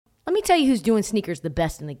me tell you who's doing sneakers the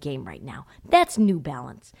best in the game right now. That's New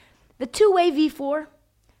Balance. The two-way V4,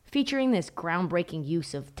 featuring this groundbreaking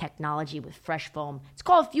use of technology with fresh foam. It's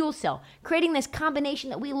called Fuel Cell, creating this combination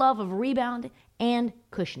that we love of rebound and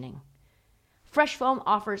cushioning. Fresh foam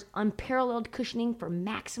offers unparalleled cushioning for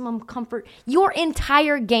maximum comfort your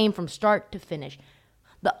entire game from start to finish.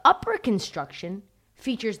 The upper construction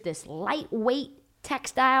features this lightweight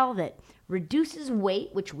textile that reduces weight,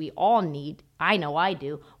 which we all need, I know I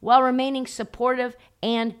do, while remaining supportive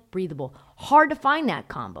and breathable. Hard to find that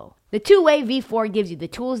combo. The two-way V4 gives you the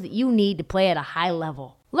tools that you need to play at a high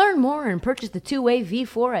level. Learn more and purchase the two-way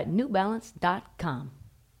V4 at newbalance.com.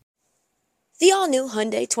 The all-new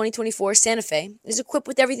Hyundai 2024 Santa Fe is equipped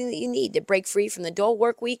with everything that you need to break free from the dull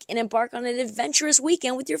work week and embark on an adventurous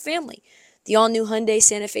weekend with your family. The all-new Hyundai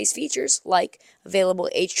Santa Fe's features, like available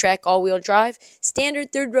H-Track all-wheel drive,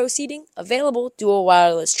 standard third-row seating, available dual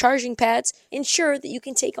wireless charging pads, ensure that you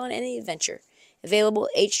can take on any adventure. Available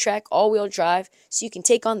H-Track all-wheel drive so you can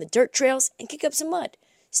take on the dirt trails and kick up some mud.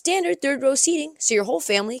 Standard third-row seating so your whole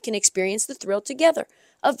family can experience the thrill together.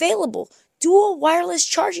 Available dual wireless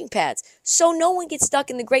charging pads so no one gets stuck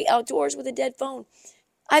in the great outdoors with a dead phone.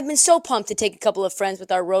 I've been so pumped to take a couple of friends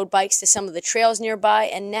with our road bikes to some of the trails nearby,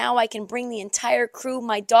 and now I can bring the entire crew,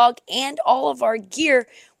 my dog, and all of our gear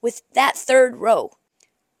with that third row.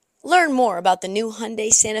 Learn more about the new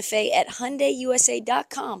Hyundai Santa Fe at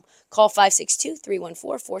HyundaiUSA.com. Call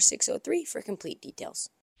 562-314-4603 for complete details.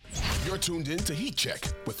 You're tuned in to Heat Check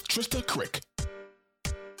with Trista Crick.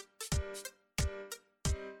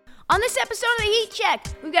 On this episode of the Heat Check,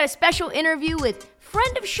 we've got a special interview with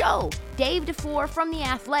friend of show, Dave Dufour from The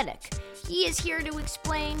Athletic. He is here to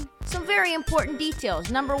explain some very important details.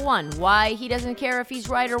 Number one, why he doesn't care if he's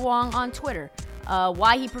right or wrong on Twitter.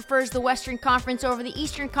 Why he prefers the Western Conference over the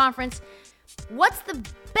Eastern Conference. What's the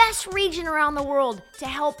best region around the world to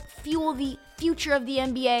help fuel the future of the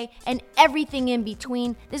NBA and everything in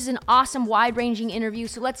between. This is an awesome, wide-ranging interview,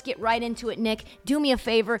 so let's get right into it, Nick. Do me a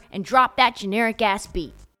favor and drop that generic-ass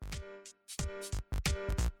beat.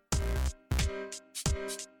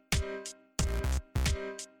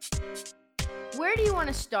 Where do you want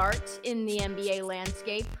to start in the NBA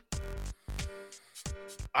landscape?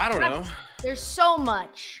 I don't know. There's so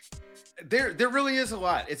much. There really is a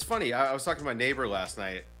lot. It's funny. I was talking to my neighbor last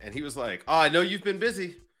night, and he was like, "Oh, I know you've been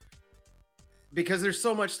busy because there's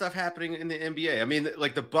so much stuff happening in the NBA." I mean,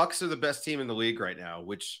 like the Bucks are the best team in the league right now,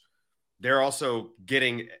 which they're also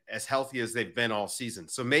getting as healthy as they've been all season.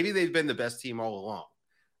 So maybe they've been the best team all along.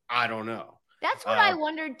 I don't know. That's what I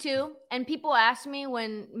wondered too. And people asked me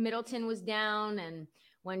when Middleton was down and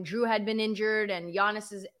when Drew had been injured and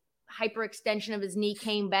Giannis's hyperextension of his knee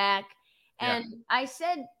came back. And I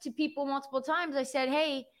said to people multiple times, I said,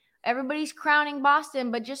 hey, everybody's crowning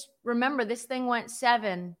Boston, but just remember this thing went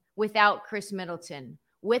 7 without Chris Middleton.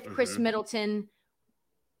 With Chris Middleton,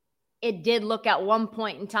 it did look at one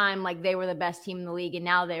point in time like they were the best team in the league, and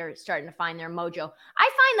now they're starting to find their mojo. I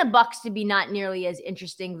find the Bucks to be not nearly as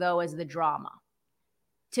interesting, though, as the drama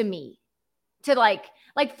to me. To like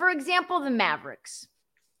for example, the Mavericks.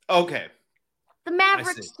 Okay. The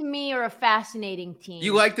Mavericks to me are a fascinating team.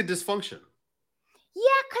 You like the dysfunction?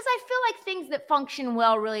 Yeah, because I feel like things that function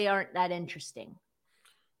well really aren't that interesting.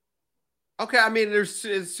 Okay, I mean, there's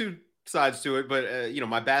two sides to it, but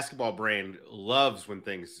my basketball brain loves when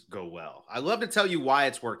things go well. I love to tell you why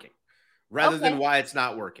it's working rather than why it's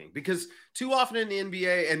not working, because too often in the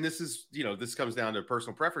NBA, and this is, this comes down to a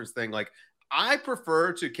personal preference thing. Like, I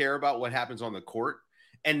prefer to care about what happens on the court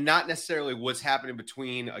and not necessarily what's happening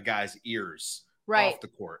between a guy's ears off the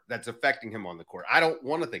court that's affecting him on the court. I don't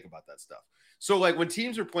want to think about that stuff. So like when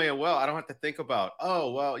teams are playing well, I don't have to think about,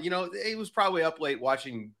 he was probably up late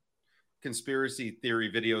watching conspiracy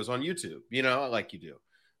theory videos on YouTube, like you do.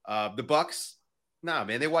 The Bucks, nah,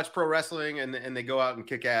 man, they watch pro wrestling and they go out and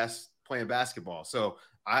kick ass playing basketball. So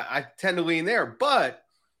I tend to lean there. But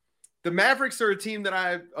the Mavericks are a team that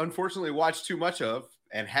I unfortunately watched too much of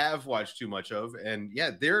and have watched too much of. And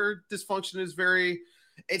yeah, their dysfunction is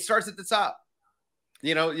it starts at the top.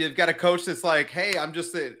 You've got a coach that's like, hey, I'm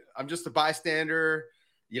just a bystander.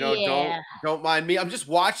 Don't mind me. I'm just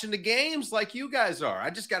watching the games like you guys are. I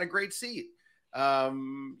just got a great seat.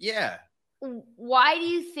 Yeah. Why do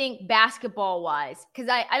you think basketball-wise? Because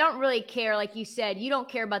I don't really care. Like you said, you don't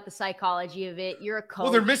care about the psychology of it. You're a coach.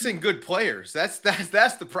 Well, they're missing good players. That's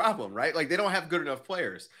the problem, right? Like they don't have good enough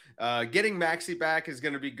players. Getting Maxey back is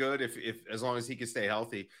going to be good if as long as he can stay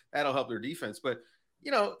healthy. That'll help their defense. But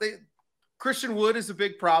Christian Wood is a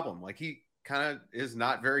big problem. Like he kind of is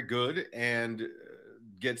not very good and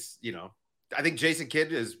gets, I think Jason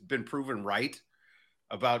Kidd has been proven right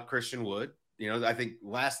about Christian Wood. I think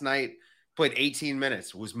last night played 18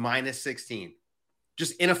 minutes, was minus 16.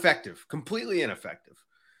 Just ineffective, completely ineffective.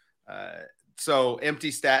 So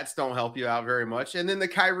empty stats don't help you out very much. And then the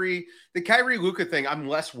Kyrie Luka thing, I'm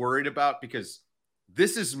less worried about because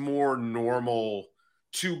this is more normal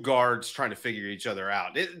two guards trying to figure each other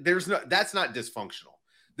out. That's not dysfunctional.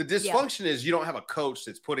 The dysfunction is you don't have a coach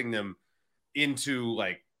that's putting them into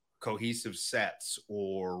like cohesive sets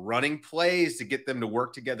or running plays to get them to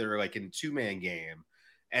work together like in 2-man game.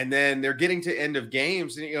 And then they're getting to end of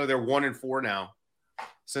games and they're 1-4 now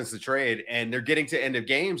since the trade, and they're getting to end of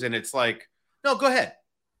games and it's like, no, go ahead.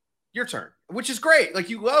 Your turn, which is great. Like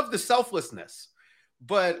you love the selflessness,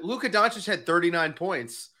 but Luka Doncic had 39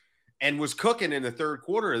 points and was cooking in the third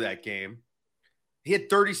quarter of that game. He had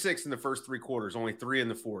 36 in the first 3 quarters, only 3 in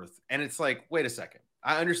the fourth. And it's like, wait a second.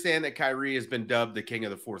 I understand that Kyrie has been dubbed the king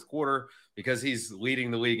of the fourth quarter because he's leading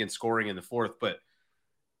the league in scoring in the fourth, but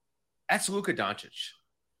that's Luka Doncic.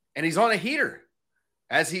 And he's on a heater,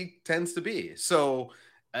 as he tends to be. So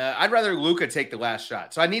I'd rather Luka take the last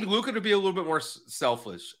shot. So I need Luka to be a little bit more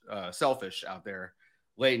selfish out there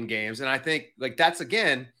late in games. And I think like that's,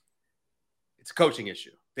 again, it's a coaching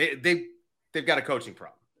issue. They've got a coaching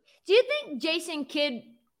problem. Do you think Jason Kidd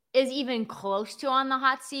is even close to on the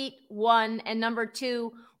hot seat? 1, and number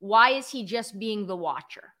 2, why is he just being the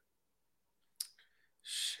watcher?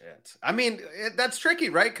 Shit. I mean, that's tricky,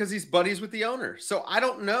 right? Because he's buddies with the owner. So I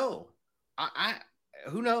don't know.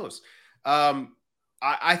 Who knows?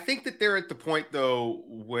 I think that they're at the point, though,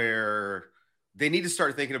 where they need to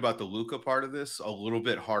start thinking about the Luka part of this a little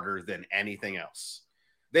bit harder than anything else.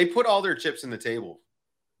 They put all their chips in the table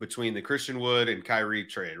between the Christian Wood and Kyrie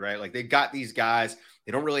trade, right? Like they got these guys.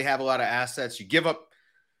 They don't really have a lot of assets. You give up.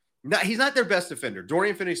 He's not their best defender.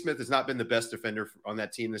 Dorian Finney-Smith has not been the best defender on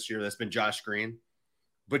that team this year. That's been Josh Green.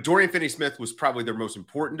 But Dorian Finney-Smith was probably their most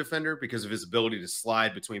important defender because of his ability to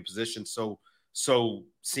slide between positions so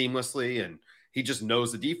seamlessly, and he just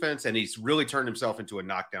knows the defense, and he's really turned himself into a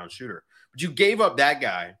knockdown shooter. But you gave up that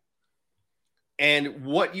guy, and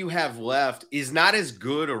what you have left is not as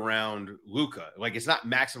good around Luka. Like, it's not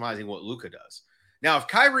maximizing what Luka does. Now, if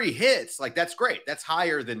Kyrie hits, like, that's great. That's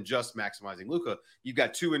higher than just maximizing Luka. You've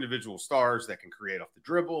got 2 individual stars that can create off the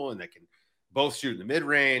dribble and that can both shoot in the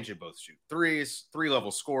mid-range and both shoot threes,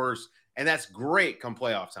 3-level scorers, and that's great come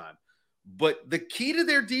playoff time. But the key to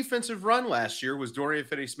their defensive run last year was Dorian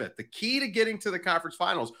Finney-Smith. The key to getting to the conference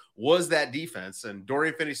finals was that defense, and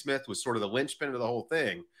Dorian Finney-Smith was sort of the linchpin of the whole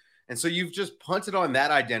thing. And so you've just punted on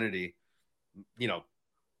that identity,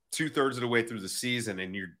 2/3 of the way through the season,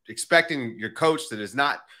 and you're expecting your coach that is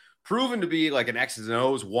not proven to be like an X's and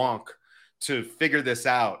O's wonk to figure this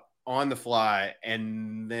out on the fly.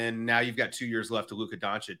 And then now you've got 2 years left to Luka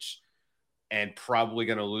Doncic and probably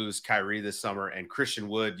going to lose Kyrie this summer, and Christian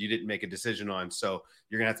Wood you didn't make a decision on. So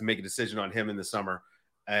you're going to have to make a decision on him in the summer.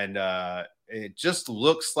 And it just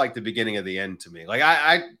looks like the beginning of the end to me. Like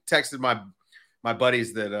I texted my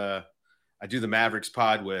buddies that I do the Mavericks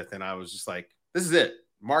pod with, and I was just like, this is it.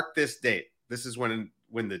 Mark this date. This is when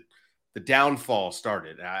the downfall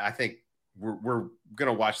started. I think we're going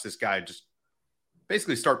to watch this guy just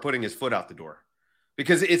basically start putting his foot out the door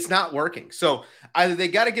because it's not working. So either they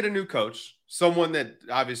got to get a new coach, someone that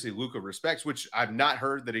obviously Luka respects, which I've not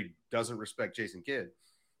heard that he doesn't respect Jason Kidd,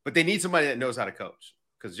 but they need somebody that knows how to coach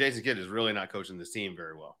because Jason Kidd is really not coaching this team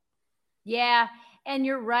very well. Yeah. And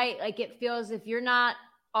you're right. Like it feels if you're not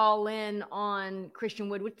all in on Christian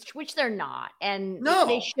Wood, which they're not, and no,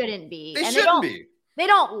 they shouldn't be. They shouldn't be. They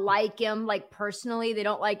don't like him, like personally. They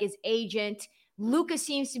don't like his agent. Luka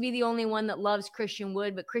seems to be the only one that loves Christian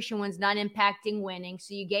Wood, but Christian Wood's not impacting winning.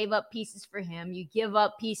 So you gave up pieces for him. You give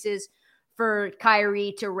up pieces for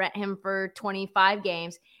Kyrie to rent him for 25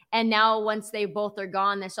 games. And now once they both are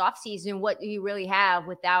gone this offseason, what do you really have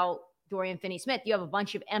without Dorian Finney-Smith? You have a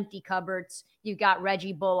bunch of empty cupboards. You've got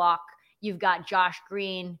Reggie Bullock. You've got Josh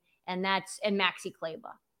Green, and Maxi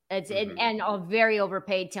Kleber. And a very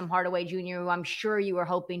overpaid Tim Hardaway Jr., who I'm sure you were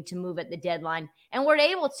hoping to move at the deadline and weren't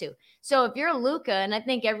able to. So if you're Luka, and I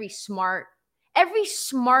think every smart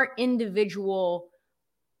individual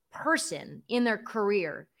person in their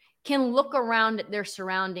career can look around at their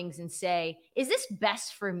surroundings and say, is this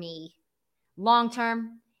best for me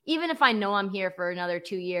long-term? Even if I know I'm here for another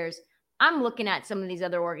 2 years, I'm looking at some of these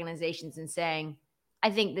other organizations and saying, I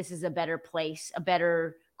think this is a better place, a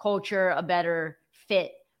better culture, a better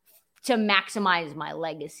fit to maximize my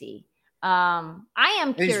legacy. I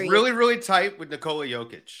am curious. He's really, really tight with Nikola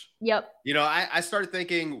Jokic. Yep. I started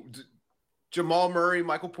thinking Jamal Murray,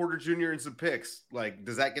 Michael Porter Jr., and some picks. Like,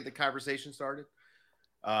 does that get the conversation started?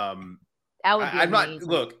 That would be I'm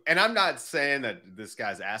amazing. and I'm not saying that this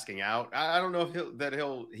guy's asking out. I don't know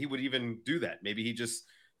if he would even do that. Maybe he just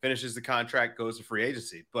finishes the contract, goes to free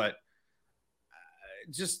agency, but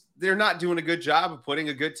just they're not doing a good job of putting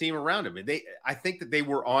a good team around him. I think that they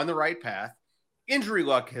were on the right path. Injury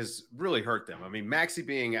luck has really hurt them. I mean, Maxey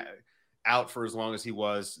being out for as long as he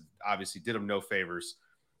was obviously did him no favors,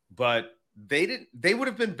 but they would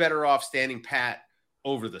have been better off standing pat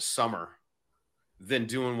over the summer than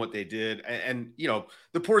doing what they did. And you know,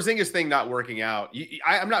 the Porzingis thing not working out,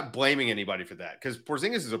 I'm not blaming anybody for that because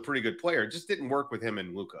Porzingis is a pretty good player. It just didn't work with him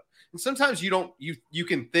and Luka. And sometimes you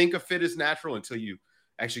can think a fit is natural until you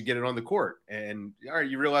actually get it on the court. And all right,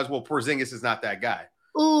 you realize, well, Porzingis is not that guy.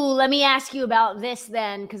 Ooh, let me ask you about this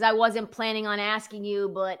then, because I wasn't planning on asking you,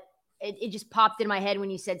 but it just popped in my head when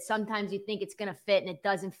you said sometimes you think it's going to fit and it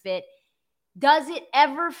doesn't fit. Does it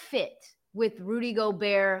ever fit with Rudy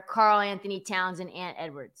Gobert, Karl Anthony Towns, and Ant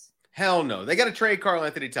Edwards? Hell no. They got to trade Karl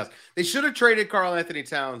Anthony Towns. They should have traded Karl Anthony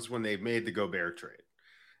Towns when they made the Gobert trade.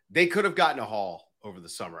 They could have gotten a haul over the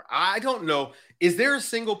summer. I don't know. Is there a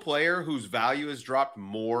single player whose value has dropped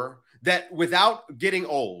more that without getting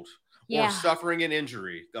old or suffering an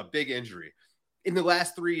injury, a big injury, in the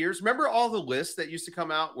last 3 years? Remember all the lists that used to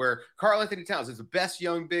come out where Karl Anthony Towns is the best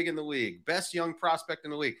young big in the league, best young prospect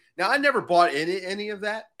in the league. Now, I never bought any of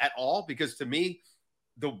that at all because to me,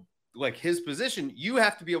 his position, you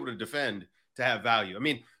have to be able to defend to have value. I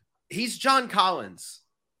mean, he's John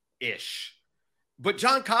Collins-ish. But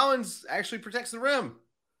John Collins actually protects the rim.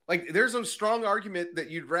 Like, there's a strong argument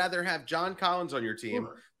that you'd rather have John Collins on your team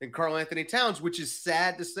than Karl Anthony Towns, which is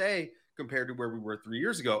sad to say compared to where we were 3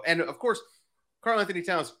 years ago. And, of course, Karl Anthony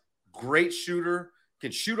Towns, great shooter,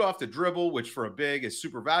 can shoot off the dribble, which for a big is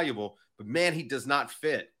super valuable. But, man, he does not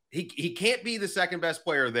fit. He can't be the second best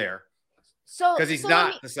player there. Because he's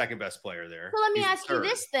not the second best player there. So let me ask you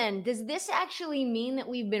this then. Does this actually mean that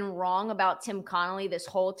we've been wrong about Tim Connolly this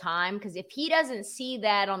whole time? Because if he doesn't see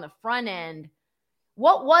that on the front end,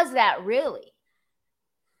 what was that really?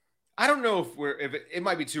 I don't know if it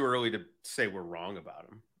might be too early to say we're wrong about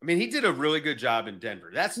him. I mean, he did a really good job in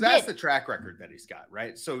Denver. That's the track record that he's got,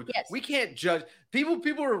 right? So we can't judge.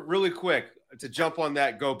 People are really quick to jump on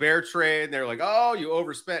that Gobert trade. And they're like, oh, you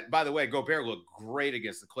overspent. By the way, Gobert looked great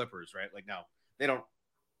against the Clippers, right? Like now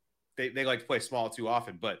they like to play small too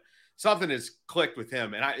often, but something has clicked with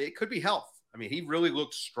him and it could be health. I mean, he really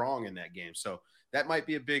looked strong in that game. So that might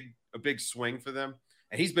be a big swing for them.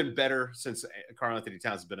 And he's been better since Karl Anthony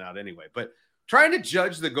Towns has been out anyway, but trying to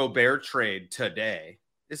judge the Gobert trade today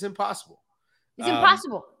is impossible. It's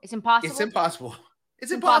impossible. It's impossible. It's impossible.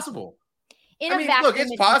 It's impossible. Look,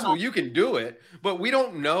 it's possible. You can do it, but we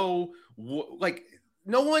don't know.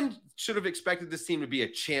 No one should have expected this team to be a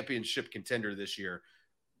championship contender this year,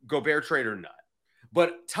 Gobert trade or not.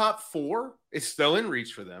 But top 4 is still in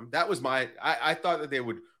reach for them. That was I thought that they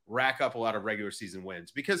would rack up a lot of regular season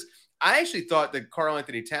wins because I actually thought that Karl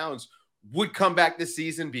Anthony Towns would come back this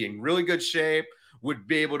season, be in really good shape, would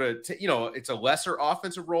be able to, it's a lesser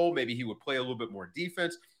offensive role. Maybe he would play a little bit more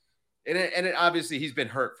defense. And obviously he's been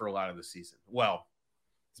hurt for a lot of the season. Well,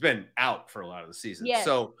 he's been out for a lot of the season. Yes.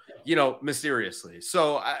 So, mysteriously.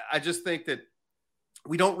 So I just think that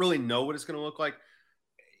we don't really know what it's going to look like.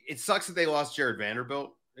 It sucks that they lost Jared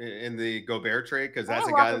Vanderbilt in the Gobert trade because that's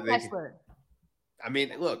a guy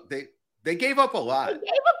that look, they gave up a lot. They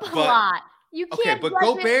gave up a lot. You can't. But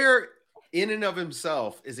Gobert in and of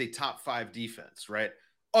himself is a top 5 defense, right?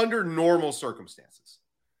 Under normal circumstances.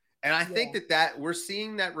 And I think that we're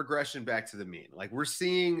seeing that regression back to the mean. Like we're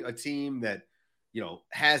seeing a team that,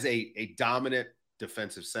 has a dominant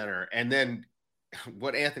defensive center. And then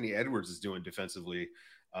what Anthony Edwards is doing defensively,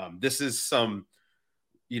 this is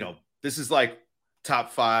like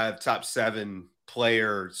top 5, top 7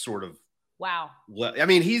 player sort of. Wow. I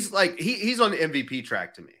mean, he's on the MVP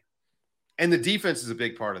track to me. And the defense is a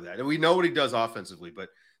big part of that. And we know what he does offensively, but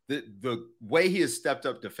the way he has stepped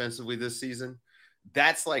up defensively this season,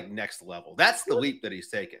 that's like next level. That's the leap that he's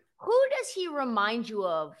taken. Who does he remind you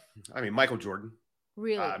of? I mean, Michael Jordan.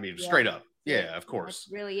 Really? Straight up. Yeah, of course.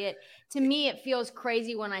 That's really it. To me, it feels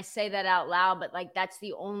crazy when I say that out loud, but like that's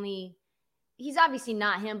the only – he's obviously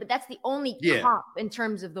not him, but that's the only comp in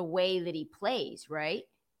terms of the way that he plays, right?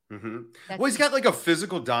 Mm-hmm. Well, he's got like a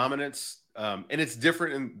physical dominance, and it's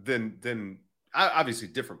different than obviously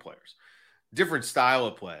different players. Different style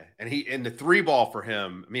of play. And the 3-ball for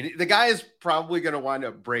him, I mean, the guy is probably going to wind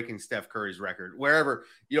up breaking Steph Curry's record wherever,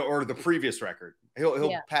 or the previous record.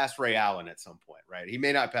 He'll pass Ray Allen at some point, right? He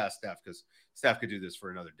may not pass Steph because Steph could do this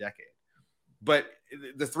for another decade. But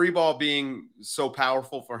the 3-ball being so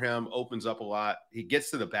powerful for him opens up a lot. He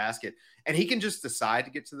gets to the basket and he can just decide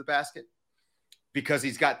to get to the basket. because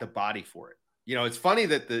he's got the body for it. It's funny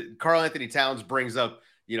that the Karl Anthony Towns brings up,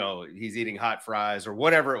 he's eating hot fries or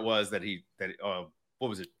whatever it was what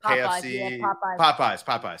was it? Popeyes, KFC, yeah,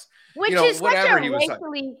 Popeyes. Which is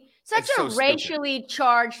such a so racially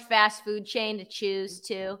charged fast food chain to choose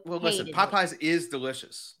to. Well, listen, Popeyes is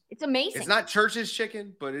delicious. It's amazing. It's not Church's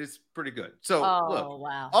chicken, but it's pretty good. So look,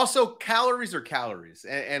 wow. Also calories are calories,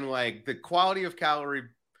 and like the quality of calorie.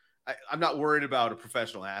 I'm not worried about a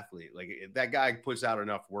professional athlete. Like if that guy puts out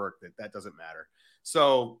enough work that doesn't matter.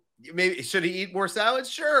 So maybe should he eat more salads?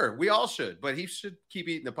 Sure, we all should, but he should keep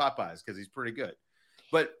eating the Popeyes because he's pretty good.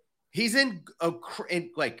 But he's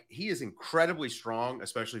he is incredibly strong,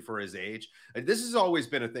 especially for his age. And this has always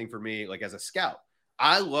been a thing for me. Like as a scout,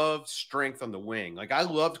 I loved strength on the wing. Like I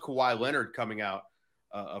loved Kawhi Leonard coming out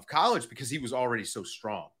of college because he was already so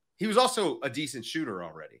strong. He was also a decent shooter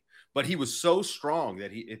already, but he was so strong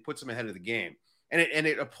that it puts him ahead of the game. And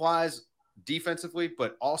it applies defensively,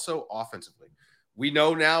 but also offensively. We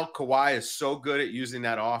know now Kawhi is so good at using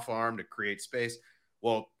that off arm to create space.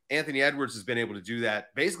 Well, Anthony Edwards has been able to do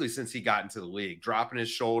that basically since he got into the league, dropping his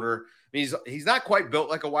shoulder. I mean, he's not quite built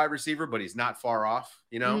like a wide receiver, but he's not far off.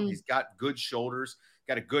 He's got good shoulders,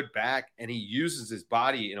 got a good back, and he uses his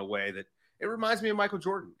body in a way that it reminds me of Michael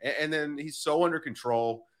Jordan. And then he's so under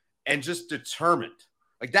control and just determined.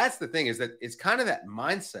 Like that's the thing, is that it's kind of that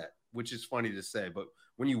mindset, which is funny to say, but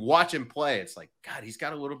when you watch him play, it's like, God, he's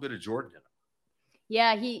got a little bit of Jordan in him.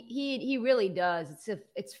 Yeah, he really does.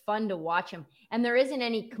 It's fun to watch him. And there isn't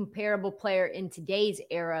any comparable player in today's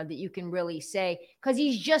era that you can really say, because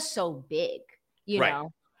he's just so big, you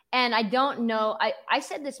know. And I don't know. I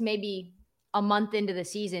said this maybe a month into the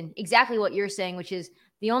season, exactly what you're saying, which is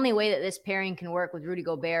the only way that this pairing can work with Rudy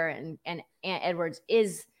Gobert and Ant Edwards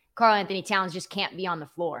is Karl Anthony Towns just can't be on the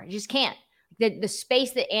floor. He just can't. The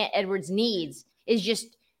space that Ant Edwards needs is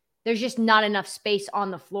just, there's just not enough space on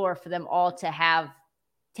the floor for them all to have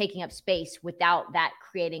taking up space without that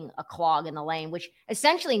creating a clog in the lane, which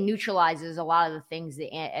essentially neutralizes a lot of the things that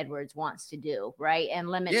Ant Edwards wants to do, right? And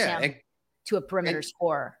limits him to a perimeter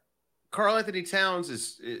scorer. Karl Anthony Towns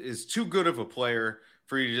is too good of a player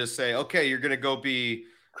for you to just say, okay, you're going to go be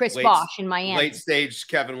Chris Bosh in Miami. Late stage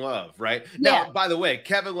Kevin Love, right? Now, by the way,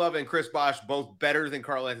 Kevin Love and Chris Bosh, both better than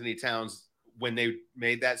Karl Anthony Towns when they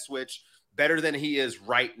made that switch, better than he is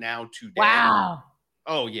right now today. Wow.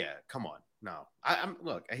 Oh, yeah. Come on. No,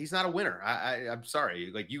 look, he's not a winner. I'm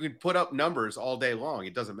sorry. Like you can put up numbers all day long.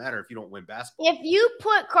 It doesn't matter if you don't win basketball. If you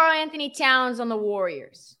put Karl Anthony Towns on the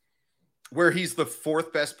Warriors, where he's the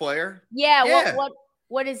fourth best player. Yeah.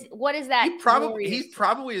 What is that? He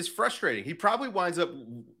probably is frustrating. He probably winds up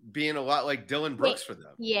being a lot like Dylan Brooks for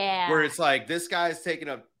them. Yeah. Where it's like, this guy's taking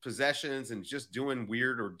up possessions and just doing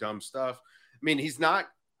weird or dumb stuff. I mean, he's not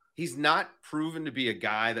proven to be a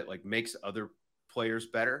guy that like makes other players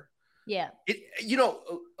better. Yeah.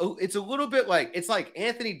 It's a little bit like, it's like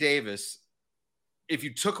Anthony Davis, if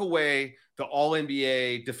you took away the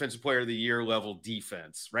All-NBA Defensive Player of the Year level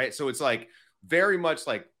defense, right? So it's like very much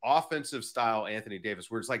like offensive style Anthony Davis,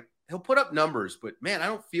 where it's like he'll put up numbers, but man, I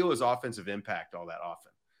don't feel his offensive impact all that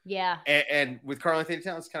often. Yeah. And with Karl Anthony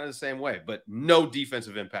Towns, it's kind of the same way, but no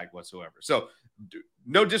defensive impact whatsoever. So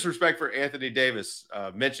no disrespect for Anthony Davis,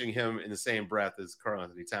 mentioning him in the same breath as Karl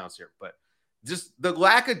Anthony Towns here, but just the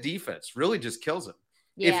lack of defense really just kills him.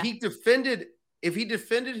 Yeah. If he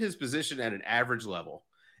defended his position at an average level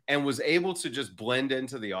and was able to just blend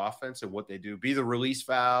into the offense and what they do, be the release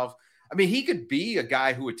valve. I mean, he could be a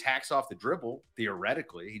guy who attacks off the dribble,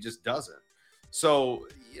 theoretically. He just doesn't. So,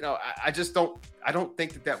 I don't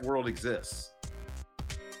think that world exists.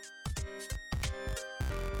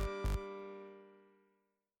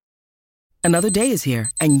 Another day is here,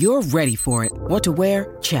 and you're ready for it. What to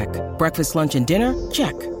wear? Check. Breakfast, lunch, and dinner?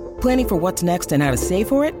 Check. Planning for what's next and how to save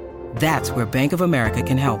for it? That's where Bank of America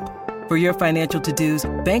can help. For your financial to-dos,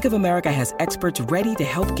 Bank of America has experts ready to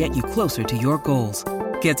help get you closer to your goals.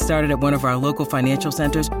 Get started at one of our local financial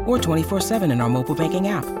centers or 24/7 in our mobile banking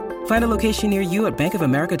app. Find a location near you at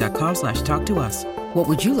bankofamerica.com/talktous. What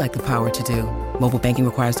would you like the power to do? Mobile banking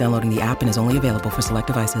requires downloading the app and is only available for select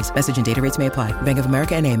devices. Message and data rates may apply. Bank of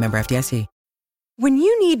America NA, member FDIC. When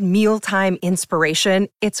you need mealtime inspiration,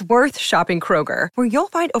 it's worth shopping Kroger, where you'll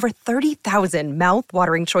find over 30,000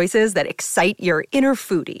 mouth-watering choices that excite your inner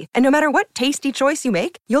foodie. And no matter what tasty choice you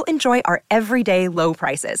make, you'll enjoy our everyday low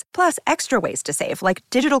prices, plus extra ways to save, like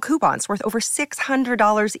digital coupons worth over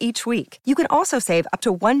 $600 each week. You can also save up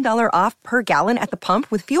to $1 off per gallon at the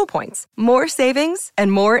pump with fuel points. More savings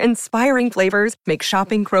and more inspiring flavors make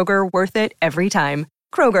shopping Kroger worth it every time.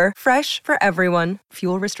 Kroger, fresh for everyone.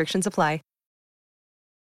 Fuel restrictions apply.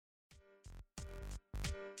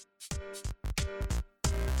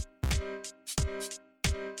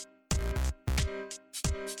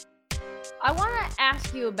 I want to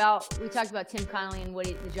ask you about, we talked about Tim Connolly and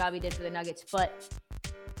the job he did for the Nuggets, but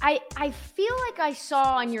I feel like I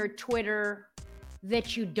saw on your Twitter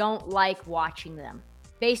that you don't like watching them,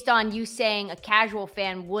 based on you saying a casual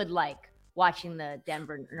fan would like watching the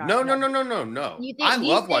Denver Nuggets. No. I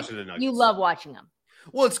love watching the Nuggets. You love watching them.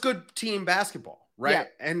 Well, it's good team basketball, right?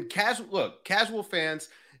 Yeah. And casual fans,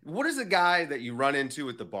 what is the guy that you run into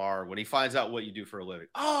at the bar when he finds out what you do for a living?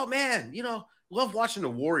 Oh, man, love watching the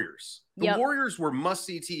Warriors. The Warriors were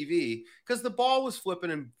must-see TV because the ball was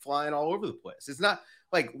flipping and flying all over the place. It's not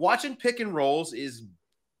like watching pick and rolls is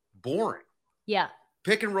boring. Yeah.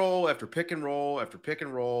 Pick and roll after pick and roll after pick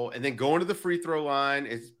and roll, and then going to the free throw line,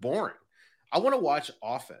 it's boring. I want to watch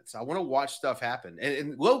offense. I want to watch stuff happen.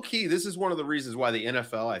 And low key, this is one of the reasons why the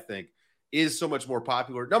NFL, I think, is so much more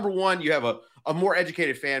popular. Number one, you have a more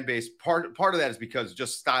educated fan base. Part of that is because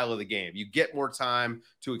just style of the game. You get more time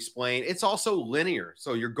to explain. It's also linear.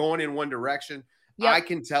 So you're going in one direction. Yep. I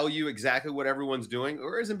can tell you exactly what everyone's doing.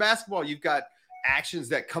 Whereas in basketball, you've got actions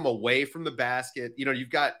that come away from the basket.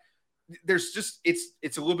 There's just,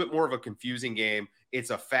 it's a little bit more of a confusing game. It's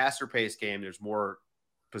a faster paced game. There's more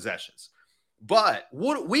possessions. But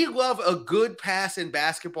we love a good pass in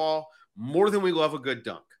basketball more than we love a good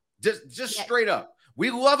dunk. Just straight up.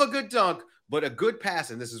 We love a good dunk, but a good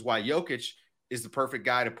pass, and this is why Jokic is the perfect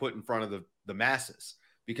guy to put in front of the masses,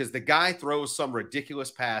 because the guy throws some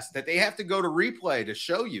ridiculous pass that they have to go to replay to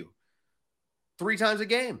show you 3 times a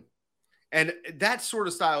game. And that sort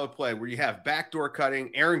of style of play where you have backdoor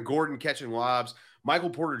cutting, Aaron Gordon catching lobs,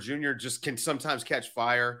 Michael Porter Jr. just can sometimes catch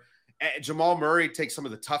fire. Jamal Murray takes some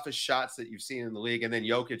of the toughest shots that you've seen in the league, and then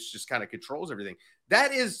Jokic just kind of controls everything.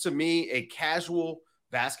 That is, to me, a casual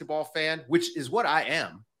basketball fan, which is what I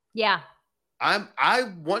am. Yeah. I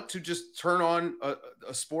want to just turn on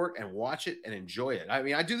a sport and watch it and enjoy it. I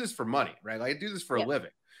mean, I do this for money, right? Like, I do this for a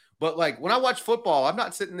living. But like when I watch football, I'm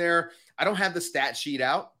not sitting there. I don't have the stat sheet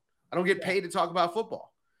out. I don't get paid to talk about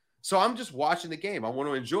football. So I'm just watching the game. I want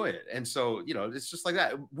to enjoy it. And so, it's just like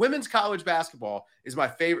that. Women's college basketball is my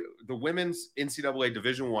favorite. The women's NCAA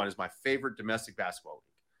Division I is my favorite domestic basketball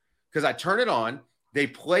league because I turn it on. They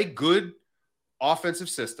play good offensive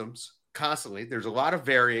systems constantly. There's a lot of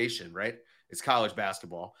variation, right? It's college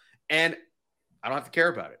basketball. And I don't have to care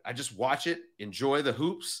about it. I just watch it, enjoy the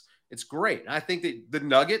hoops. It's great. And I think that the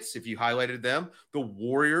Nuggets, if you highlighted them, the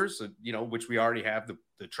Warriors, which we already have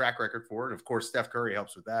the track record for. And of course, Steph Curry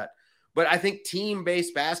helps with that. But I think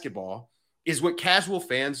team-based basketball is what casual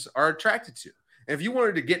fans are attracted to. And if you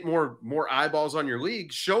wanted to get more eyeballs on your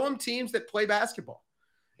league, show them teams that play basketball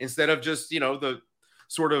instead of just, the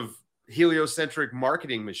sort of heliocentric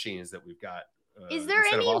marketing machines that we've got. Is there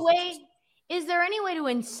any way to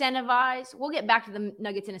incentivize? We'll get back to the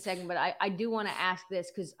Nuggets in a second, but I do want to ask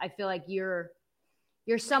this because I feel like you're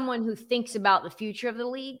someone who thinks about the future of the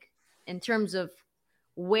league in terms of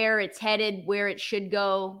where it's headed, where it should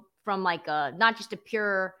go from like not just a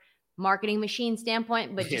pure marketing machine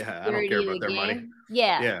standpoint, but just I don't care about their money.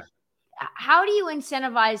 Yeah. How do you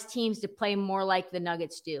incentivize teams to play more like the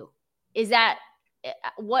Nuggets do? Is that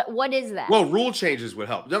what is that? Well, rule changes would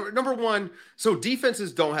help. Number one, so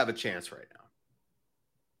defenses don't have a chance right now.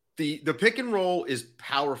 The pick and roll is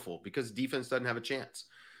powerful because defense doesn't have a chance.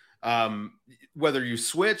 Whether you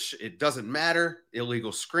switch, it doesn't matter.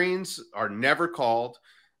 Illegal screens are never called.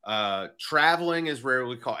 Traveling is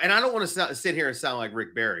rarely called. And I don't want to sit here and sound like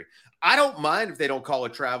Rick Barry. I don't mind if they don't call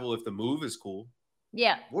it travel if the move is cool.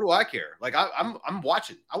 Yeah. What do I care? Like I'm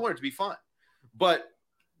watching. I want it to be fun. But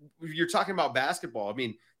you're talking about basketball. I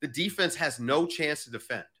mean, the defense has no chance to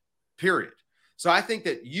defend, period. So I think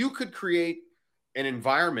that you could create an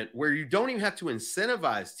environment where you don't even have to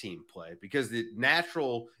incentivize team play because the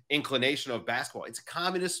natural inclination of basketball, it's a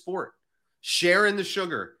communist sport. Sharing the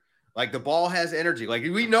sugar. Like the ball has energy. Like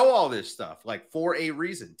we know all this stuff, like for a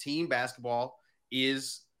reason. Team basketball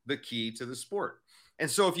is the key to the sport. And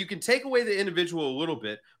so if you can take away the individual a little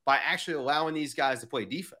bit by actually allowing these guys to play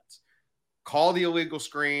defense, call the illegal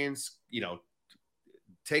screens,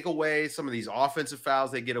 take away some of these offensive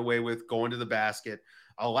fouls they get away with going to the basket,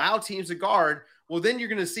 allow teams to guard, well, then you're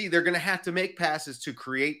going to see they're going to have to make passes to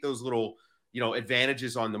create those little,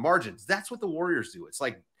 advantages on the margins. That's what the Warriors do. It's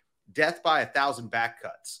like death by 1,000 back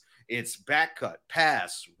cuts. It's back cut,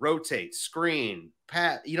 pass, rotate, screen,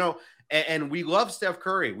 pass, and we love Steph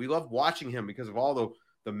Curry. We love watching him because of all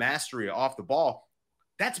the mastery off the ball.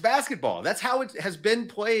 That's basketball. That's how it has been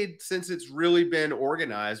played since it's really been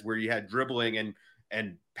organized, where you had dribbling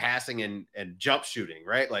and passing and jump shooting,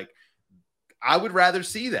 right? Like I would rather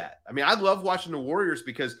see that. I mean, I love watching the Warriors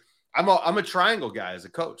because I'm a triangle guy as a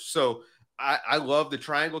coach. So I love the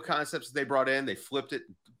triangle concepts that they brought in. They flipped it,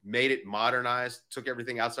 made it modernized, took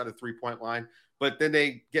everything outside of the 3-point line, but then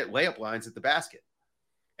they get layup lines at the basket.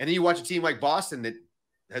 And then you watch a team like Boston that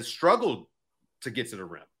has struggled to get to the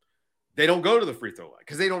rim. They don't go to the free throw line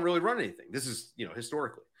because they don't really run anything. This is,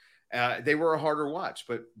 historically. They were a harder watch,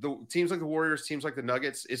 but the teams like the Warriors, teams like the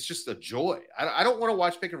Nuggets, it's just a joy. I don't want to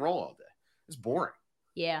watch pick and roll all day. It's boring.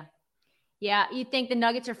 Yeah. Yeah. You think the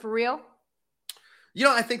Nuggets are for real?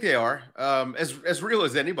 I think they are. As real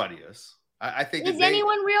as anybody is. I think is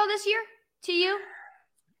anyone real this year to you?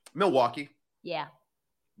 Milwaukee. Yeah.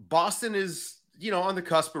 Boston is, on the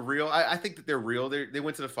cusp of real. I think that they're real. They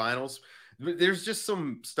went to the finals. There's just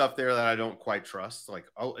some stuff there that I don't quite trust. Like,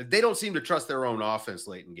 they don't seem to trust their own offense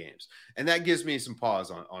late in games. And that gives me some pause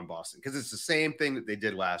on Boston because it's the same thing that they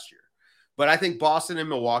did last year. But I think Boston and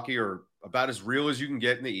Milwaukee are about as real as you can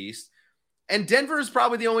get in the East. And Denver is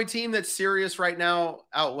probably the only team that's serious right now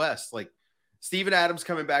out West. Like, Steven Adams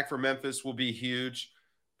coming back for Memphis will be huge.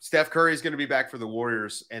 Steph Curry is going to be back for the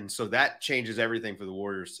Warriors. And so that changes everything for the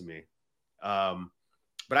Warriors to me.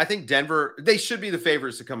 But I think Denver, they should be the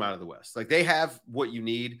favorites to come out of the West. Like, they have what you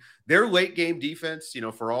need. Their late game defense,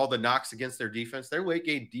 for all the knocks against their defense, their late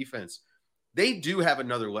game defense, they do have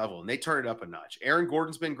another level and they turn it up a notch. Aaron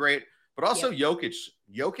Gordon's been great, but also Jokic.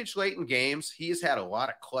 Jokic late in games, he has had a lot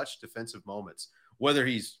of clutch defensive moments, whether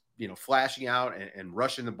he's, flashing out and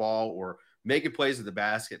rushing the ball or making plays at the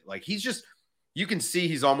basket. Like, he's just, you can see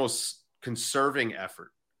he's almost conserving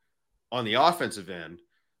effort on the offensive end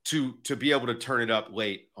to be able to turn it up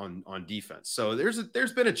late on defense. So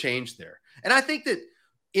there's been a change there. And I think that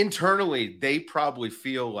internally they probably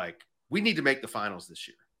feel like we need to make the finals this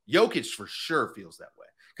year. Jokic for sure feels that way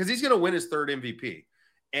because he's going to win his third MVP.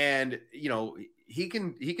 And, he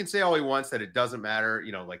can say all he wants that it doesn't matter,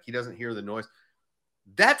 like he doesn't hear the noise.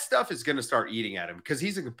 That stuff is going to start eating at him because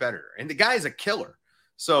he's a competitor and the guy is a killer.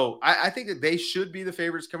 So I think that they should be the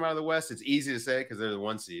favorites to come out of the West. It's easy to say because they're the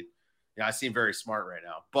 1 seed. I seem very smart right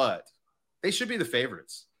now, but they should be the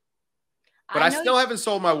favorites. But I still haven't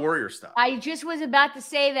sold my Warrior stock. I just was about to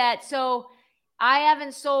say that. So I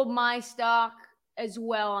haven't sold my stock as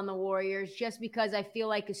well on the Warriors just because I feel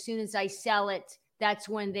like as soon as I sell it, that's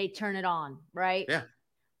when they turn it on, right? Yeah.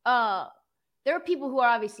 There are people who are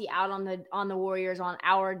obviously out on the Warriors on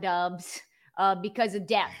our dubs because of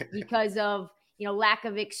depth, because of lack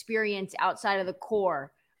of experience outside of the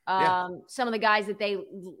core. Some of the guys that they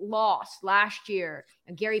lost last year,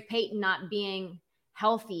 Gary Payton not being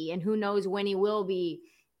healthy and who knows when he will be.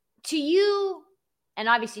 To you, and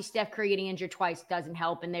obviously Steph Curry getting injured twice doesn't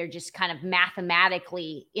help, and they're just kind of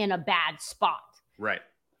mathematically in a bad spot. Right.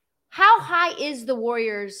 How high is the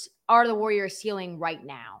Warriors ceiling right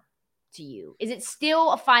now to you? Is it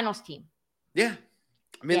still a finals team? Yeah.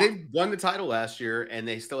 I mean, they won the title last year and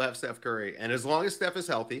they still have Steph Curry. And as long as Steph is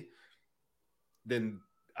healthy, then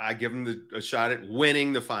I give them a shot at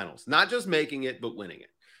winning the finals. Not just making it, but winning it.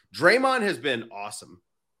 Draymond has been awesome.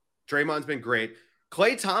 Draymond's been great.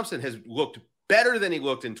 Klay Thompson has looked better than he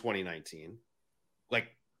looked in 2019. Like,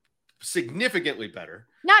 significantly better.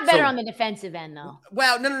 Not better on the defensive end, though.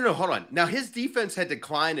 Well, no. Hold on. Now, his defense had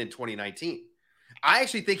declined in 2019. I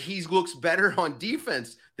actually think he looks better on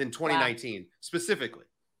defense than 2019, specifically.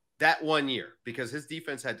 That 1 year, because his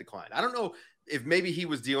defense had declined. I don't know if maybe he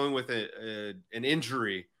was dealing with an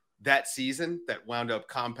injury that season that wound up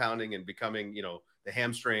compounding and becoming, the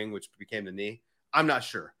hamstring, which became the knee. I'm not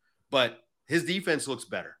sure. But his defense looks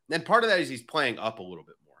better. And part of that is he's playing up a little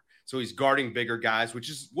bit more. So he's guarding bigger guys, which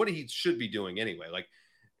is what he should be doing anyway. Like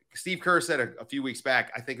Steve Kerr said a few weeks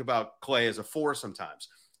back, I think about Klay as a 4 sometimes.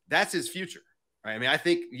 That's his future. Right? I mean, I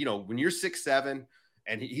think, when you're 6'7",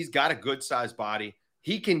 and he's got a good sized body,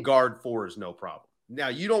 he can guard 4s no problem. Now,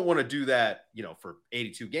 you don't want to do that, for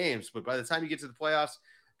 82 games, but by the time you get to the playoffs,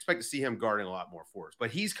 expect to see him guarding a lot more 4s.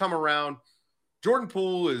 But he's come around. Jordan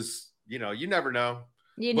Poole is, you never know.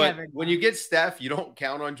 When you get Steph, you don't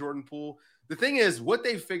count on Jordan Poole. The thing is, what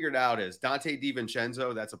they figured out is Dante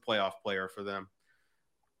DiVincenzo, that's a playoff player for them.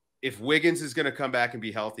 If Wiggins is going to come back and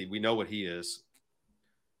be healthy, we know what he is.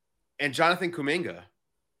 And Jonathan Kuminga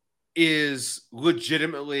is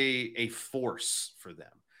legitimately a force for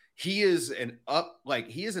them. He is an up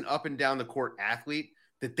and down the court athlete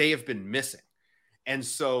that they have been missing. And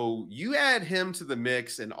so you add him to the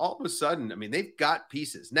mix and all of a sudden, I mean, they've got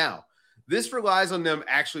pieces. Now, this relies on them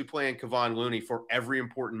actually playing Kevon Looney for every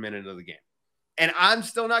important minute of the game. And I'm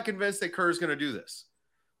still not convinced that Kerr is going to do this.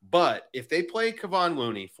 But if they play Kevon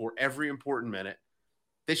Looney for every important minute,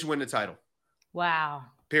 they should win the title. Wow.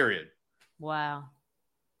 Period. Wow.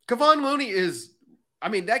 Kevon Looney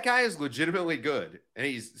that guy is legitimately good, and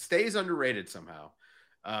he stays underrated somehow.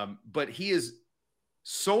 But he is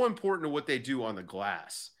So important to what they do on the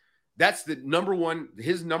glass. That's the number one.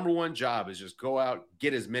 His number one job is just go out,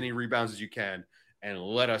 get as many rebounds as you can, and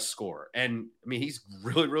let us score. And I mean, he's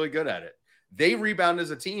really, really good at it. They rebound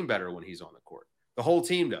as a team better when he's on the court. The whole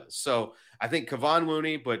team does. So I think Kevon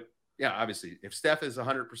Looney, but yeah, obviously, if Steph is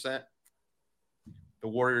 100%, the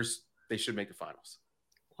Warriors, they should make the finals.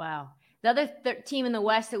 Wow. The other team in the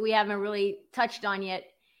West that we haven't really touched on yet,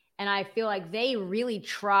 and I feel like they really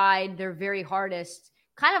tried their very hardest,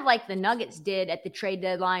 kind of like the Nuggets did at the trade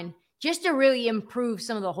deadline, just to really improve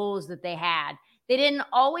some of the holes that they had. They didn't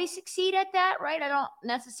always succeed at that, right? I don't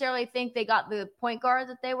necessarily think they got the point guard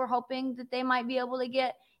that they were hoping that they might be able to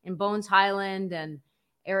get in Bones Highland and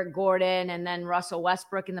Eric Gordon, and then Russell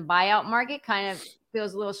Westbrook in the buyout market. Kind of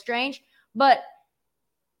feels a little strange. But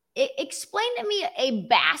explain to me a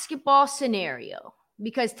basketball scenario,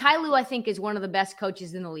 because Ty Lue, I think, is one of the best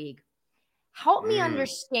coaches in the league. Help me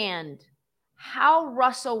understand how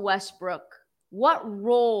Russell Westbrook, what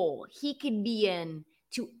role he could be in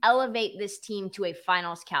to elevate this team to a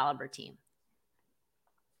finals caliber team.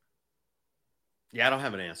 Yeah, I don't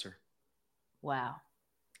have an answer. Wow.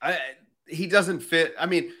 He doesn't fit. I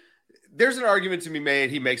mean, there's an argument to be made.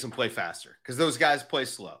 He makes them play faster because those guys play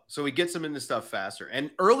slow. So he gets them into stuff faster.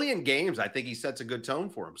 And early in games, I think he sets a good tone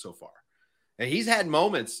for him so far. And he's had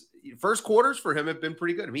moments. First quarters for him have been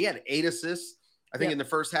pretty good. I mean, he had 8 assists, I think, in the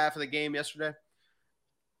first half of the game yesterday.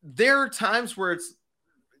 There are times where it's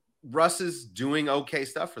Russ is doing okay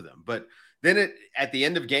stuff for them. But then at the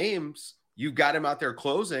end of games, you've got him out there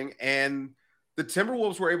closing, and the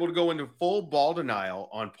Timberwolves were able to go into full ball denial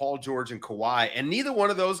on Paul George and Kawhi, and neither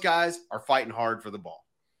one of those guys are fighting hard for the ball.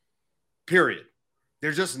 Period.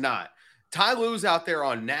 They're just not. Ty Lue's out there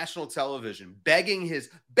on national television begging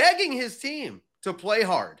his team to play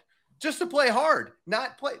hard. Just to play hard,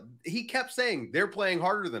 not play. He kept saying they're playing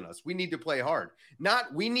harder than us. We need to play hard.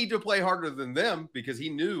 Not we need to play harder than them, because he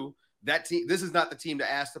knew that team. This is not the team to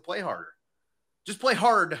ask to play harder. Just play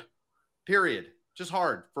hard, period. Just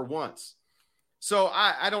hard for once. So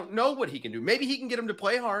I don't know what he can do. Maybe he can get him to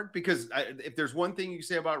play hard, because if there's one thing you can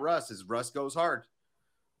say about Russ is Russ goes hard.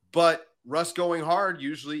 But Russ going hard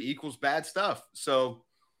usually equals bad stuff. So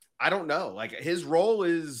I don't know. Like, his role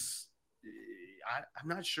is, I'm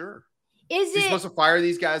not sure. Is he supposed to fire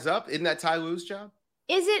these guys up? Isn't that Ty Lue's job?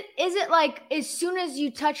 Is it like as soon as you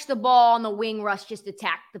touch the ball on the wing, Russ just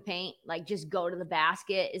attack the paint, like just go to the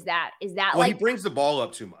basket? Is that well, like, he brings the ball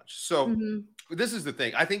up too much. So this is the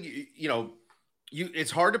thing. I think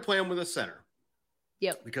it's hard to play him with a center.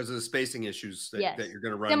 Yep. Because of the spacing issues that you're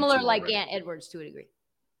going to run. Similar like Ant Edwards to a degree.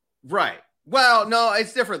 Right. Well, no,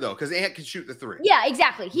 it's different though, because Ant can shoot the 3. Yeah,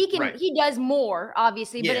 exactly. He can. Right. He does more,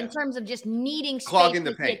 obviously, but in terms of just needing space, clogging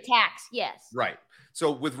the paint, attacks. Yes. Right.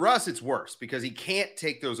 So with Russ, it's worse because he can't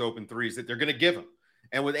take those open threes that they're going to give him.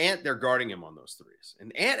 And with Ant, they're guarding him on those threes.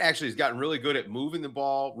 And Ant actually has gotten really good at moving the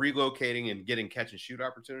ball, relocating, and getting catch and shoot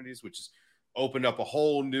opportunities, which has opened up a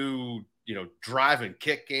whole new, drive and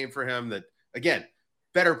kick game for him. That, again,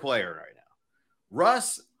 better player right now.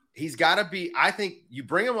 Russ, he's got to be, I think you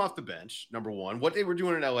bring him off the bench, number one. What they were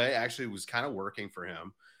doing in LA actually was kind of working for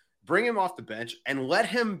him. Bring him off the bench and let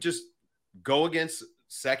him just go against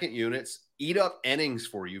second units, eat up innings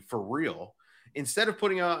for you for real. Instead of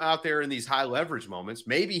putting out there in these high leverage moments,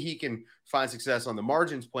 maybe he can find success on the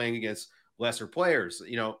margins playing against lesser players.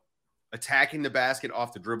 Attacking the basket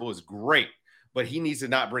off the dribble is great, but he needs to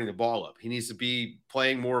not bring the ball up. He needs to be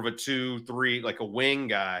playing more of a 2-3, like a wing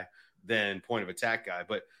guy than point of attack guy.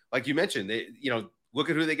 But like you mentioned, they, look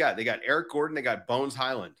at who they got. They got Eric Gordon. They got Bones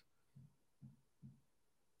Highland.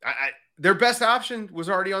 Their best option was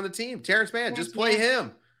already on the team. Terrence Mann. Just play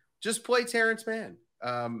him. Just play Terrence Mann.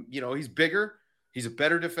 He's bigger. He's a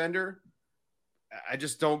better defender. I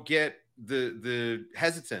just don't get the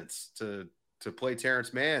hesitance to play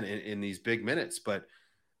Terrence Mann in these big minutes. But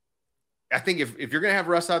I think if you're going to have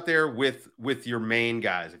Russ out there with your main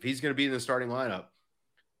guys, if he's going to be in the starting lineup,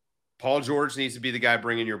 Paul George needs to be the guy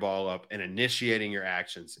bringing your ball up and initiating your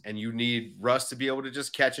actions. And you need Russ to be able to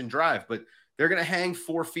just catch and drive. But they're going to hang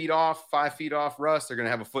 4 feet off, 5 feet off Russ. They're going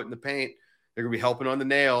to have a foot in the paint. They're going to be helping on the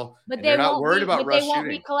nail. But they're not worried about Russ shooting.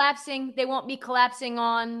 They won't be collapsing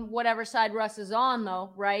on whatever side Russ is on,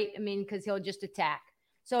 though, right? I mean, because he'll just attack.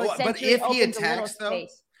 So essentially,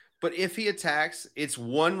 but if he attacks, it's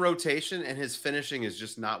one rotation, and his finishing is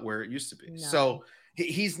just not where it used to be. No. So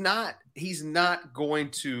he's not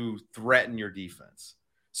going to threaten your defense.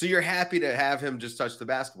 So you're happy to have him just touch the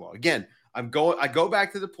basketball. Again, I go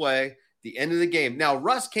back to the play, the end of the game. Now,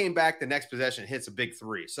 Russ came back the next possession, hits a big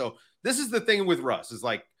 3. So this is the thing with Russ, is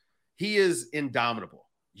like, he is indomitable.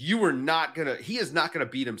 He is not going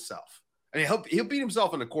to beat himself. I mean, he'll beat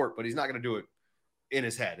himself on the court, but he's not going to do it in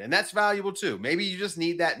his head. And that's valuable too. Maybe you just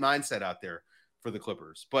need that mindset out there for the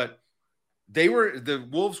Clippers. But the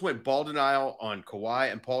Wolves went ball denial on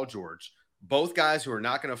Kawhi and Paul George, both guys who are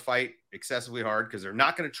not going to fight excessively hard because they're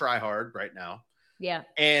not going to try hard right now. Yeah.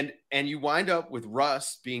 And you wind up with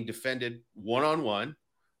Russ being defended one-on-one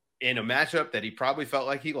in a matchup that he probably felt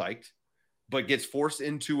like he liked, but gets forced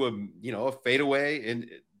into a fadeaway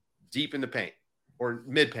deep in the paint or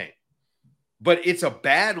mid paint. But it's a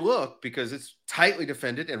bad look because it's tightly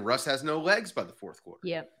defended and Russ has no legs by the fourth quarter.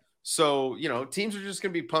 Yep. So, teams are just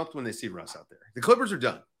going to be pumped when they see Russ out there. The Clippers are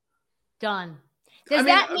done. Done. Does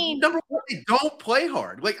that mean number one, they don't play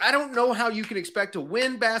hard? Like, I don't know how you can expect to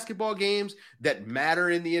win basketball games that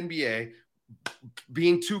matter in the NBA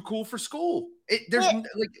being too cool for school. It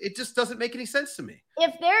just doesn't make any sense to me.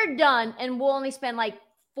 If they're done, and we'll only spend like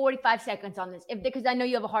 45 seconds on this, because I know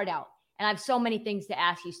you have a hard out, and I have so many things to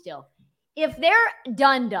ask you still. If they're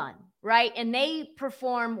done, right, and they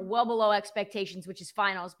perform well below expectations, which is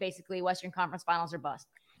finals, basically Western Conference Finals or bust,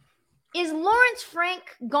 is Lawrence Frank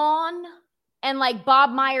gone and like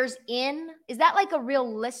Bob Myers in? Is that like a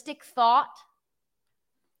realistic thought?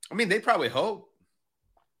 I mean, they probably hope.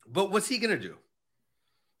 But what's he going to do?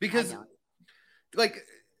 Because,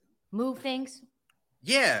 move things?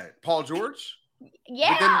 Yeah, Paul George?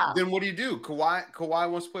 Yeah. But then what do you do? Kawhi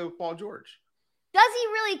wants to play with Paul George. Does he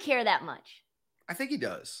really care that much? I think he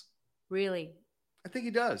does. Really? I think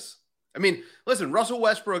he does. I mean, listen, Russell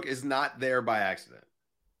Westbrook is not there by accident,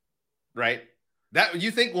 right? That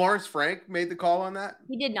you think Lawrence Frank made the call on that?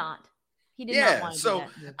 He did not. He did not want to do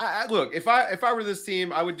that. Look, if I were this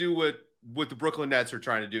team, I would do what the Brooklyn Nets are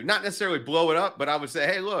trying to do. Not necessarily blow it up, but I would say,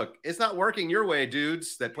 hey, look, it's not working your way,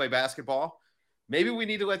 dudes that play basketball. Maybe we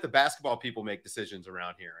need to let the basketball people make decisions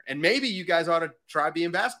around here. And maybe you guys ought to try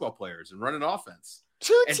being basketball players and run an offense.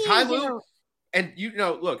 Ty Lue, and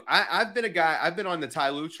look, I've been on the Ty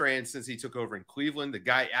Lue train since he took over in Cleveland. The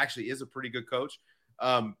guy actually is a pretty good coach.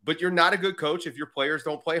 But you're not a good coach if your players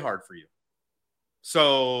don't play hard for you.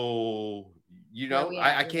 So,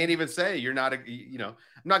 I can't even say you're not I'm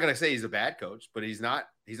not going to say he's a bad coach, but he's not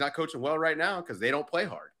coaching well right now because they don't play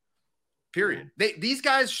hard. Period. Yeah. These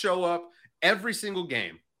guys show up every single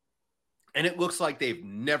game, and it looks like they've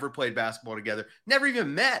never played basketball together, never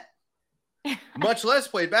even met, much less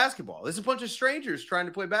played basketball. There's a bunch of strangers trying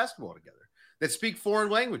to play basketball together that speak foreign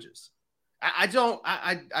languages.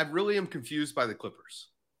 I really am confused by the Clippers.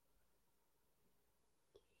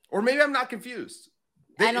 Or maybe I'm not confused.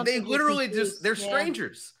 They literally they're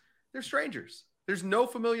strangers. They're strangers. There's no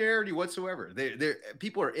familiarity whatsoever.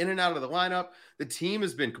 People are in and out of the lineup. The team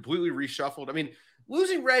has been completely reshuffled. I mean,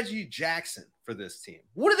 losing Reggie Jackson for this team.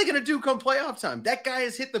 What are they going to do come playoff time? That guy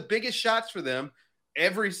has hit the biggest shots for them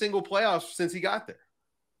every single playoff since he got there.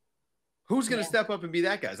 Who's going to step up and be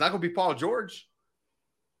that guy? It's not going to be Paul George.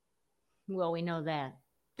 Well, we know that.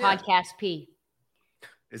 Podcast P.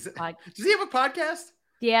 Does he have a podcast?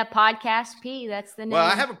 Yeah, Podcast P. That's the name. Well,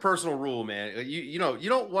 I have a personal rule, man. You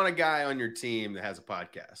don't want a guy on your team that has a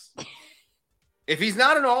podcast. If he's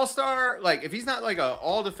not an all-star, like if he's not like an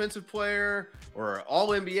all-defensive player or an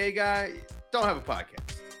all-NBA guy, don't have a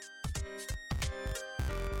podcast.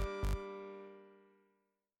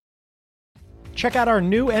 Check out our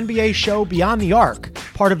new NBA show, Beyond the Arc,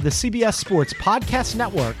 part of the CBS Sports Podcast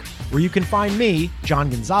Network, where you can find me, John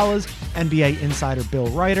Gonzalez, NBA insider Bill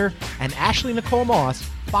Ryder, and Ashley Nicole Moss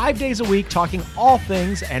 5 days a week talking all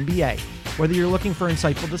things NBA. Whether you're looking for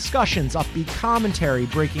insightful discussions, upbeat commentary,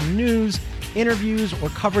 breaking news, interviews, or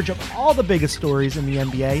coverage of all the biggest stories in the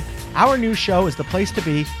NBA, our new show is the place to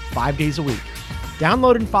be 5 days a week.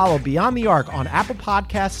 Download and follow Beyond the Arc on Apple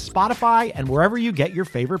Podcasts, Spotify, and wherever you get your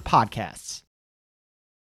favorite podcasts.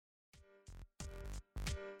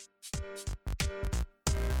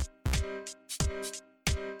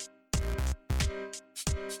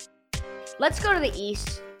 Let's go to the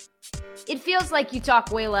East. It feels like you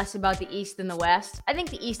talk way less about the East than the West. I think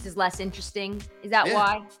the East is less interesting. Is that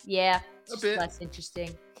why? Yeah, it's just less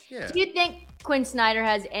interesting. Yeah. Do you think Quinn Snyder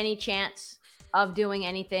has any chance of doing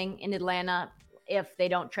anything in Atlanta if they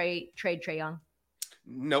don't trade Trae Young?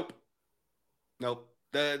 Nope.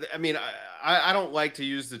 I mean, I don't like to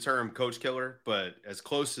use the term coach killer, but as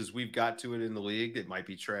close as we've got to it in the league, it might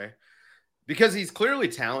be Trae. Because he's clearly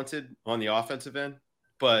talented on the offensive end,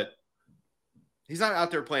 but he's not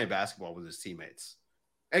out there playing basketball with his teammates.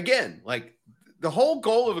 Again, like the whole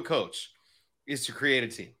goal of a coach is to create a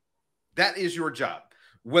team. That is your job.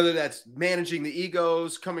 Whether that's managing the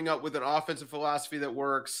egos, coming up with an offensive philosophy that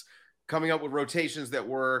works, coming up with rotations that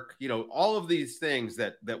work, all of these things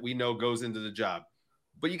that we know goes into the job.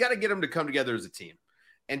 But you got to get them to come together as a team.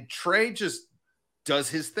 and Trae just does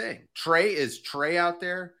his thing. Trae is Trae out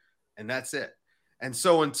there, and that's it. And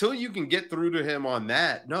so until you can get through to him on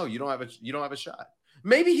that, no, you don't have a shot.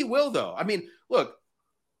 Maybe he will, though. I mean, look,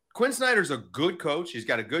 Quinn Snyder's a good coach. He's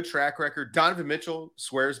got a good track record. Donovan Mitchell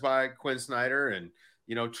swears by Quinn Snyder, and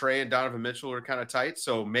Trae and Donovan Mitchell are kind of tight.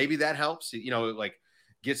 So maybe that helps. Like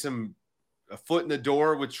gets him a foot in the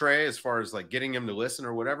door with Trae as far as like getting him to listen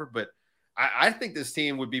or whatever. But I think this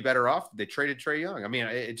team would be better off if they traded Trae Young. I mean,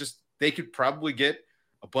 they could probably get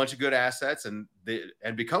a bunch of good assets and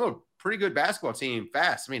become a pretty good basketball team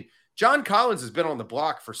fast. I mean, John Collins has been on the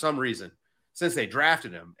block for some reason since they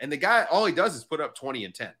drafted him. And the guy, all he does is put up 20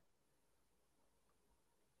 and 10.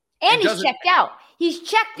 And he's checked out. He's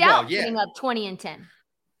checked out putting up 20 and 10.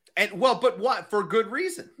 And but what? For good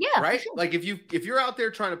reason. Yeah. Right? Sure. Like if you're out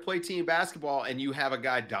there trying to play team basketball and you have a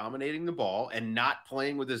guy dominating the ball and not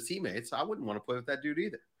playing with his teammates, I wouldn't want to play with that dude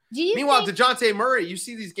either. Meanwhile, DeJounte Murray, you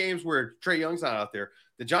see these games where Trae Young's not out there.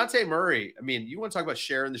 DeJounte Murray, I mean, you want to talk about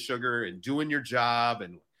sharing the sugar and doing your job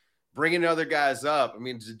and bringing other guys up. I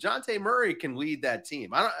mean, DeJounte Murray can lead that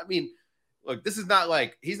team. Look, this is not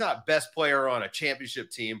like he's not best player on a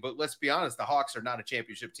championship team, but let's be honest, the Hawks are not a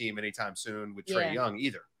championship team anytime soon with Trae Young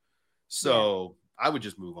either. So I would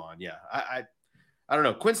just move on. Yeah, I don't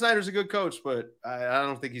know. Quinn Snyder's a good coach, but I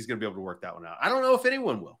don't think he's going to be able to work that one out. I don't know if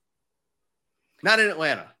anyone will. Not in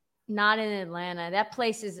Atlanta. Not in Atlanta. That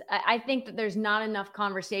place is – I think that there's not enough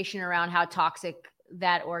conversation around how toxic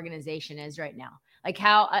that organization is right now. Like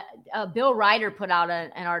how Bill Ryder put out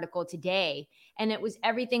an article today, and it was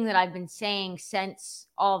everything that I've been saying since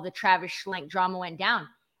all the Travis Schlenk drama went down.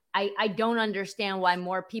 I don't understand why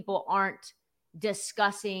more people aren't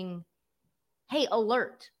discussing, hey,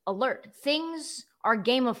 alert. Things are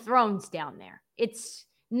Game of Thrones down there. It's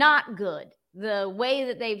not good. The way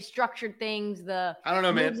that they've structured things, I don't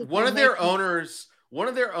know, man. One of their owners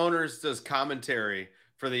does commentary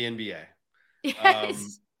for the NBA.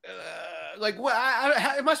 Yes. Like, what?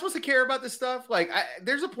 Am I supposed to care about this stuff? Like,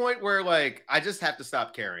 there's a point where, like, I just have to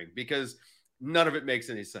stop caring because none of it makes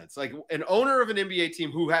any sense. Like, an owner of an NBA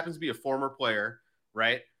team who happens to be a former player,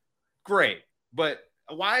 right? Great. But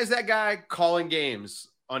why is that guy calling games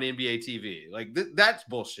on NBA TV? Like, that's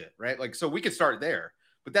bullshit, right? Like, so we could start there,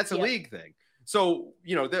 but that's a league thing. So,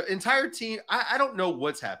 the entire team, I don't know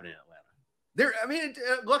what's happening in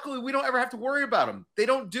Atlanta. Luckily, we don't ever have to worry about them. They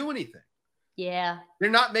don't do anything. Yeah. They're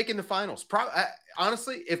not making the finals.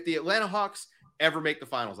 Honestly, if the Atlanta Hawks ever make the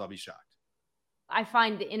finals, I'll be shocked. I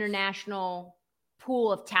find the international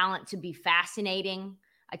pool of talent to be fascinating.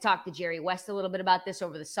 I talked to Jerry West a little bit about this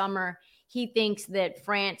over the summer. He thinks that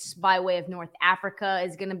France, by way of North Africa,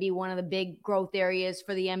 is going to be one of the big growth areas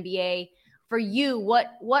for the NBA. For you,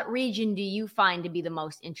 what region do you find to be the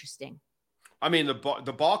most interesting? I mean, the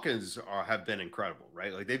Balkans have been incredible,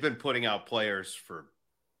 right? Like they've been putting out players for,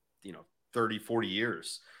 30, 40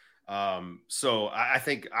 years. So I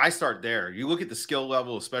think I start there. You look at the skill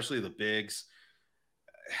level, especially the bigs,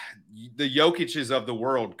 the Jokic's of the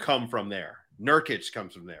world come from there. Nurkic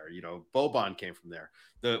comes from there. Boban came from there.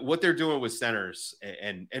 What they're doing with centers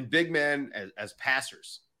and big men as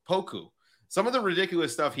passers, Poku, some of the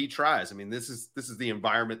ridiculous stuff he tries. I mean, this is the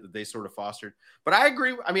environment that they sort of fostered. But I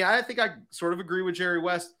agree. I mean, I think I sort of agree with Jerry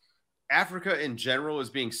West. Africa in general is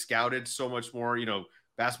being scouted so much more.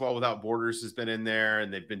 Basketball Without Borders has been in there,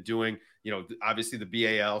 and they've been doing, obviously the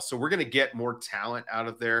BAL. So we're going to get more talent out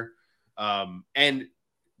of there. And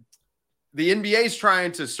the NBA is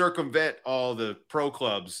trying to circumvent all the pro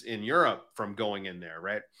clubs in Europe from going in there,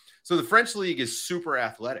 right? So the French league is super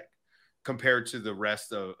athletic compared to the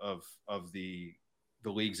rest of the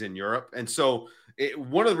leagues in Europe. And so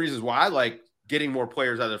one of the reasons why I like getting more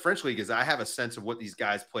players out of the French league is I have a sense of what these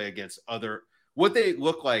guys play against what they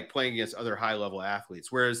look like playing against other high-level athletes.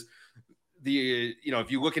 Whereas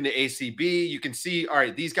if you look into ACB, you can see, all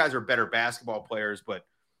right, these guys are better basketball players, but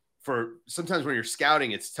sometimes when you're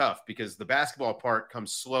scouting, it's tough because the basketball part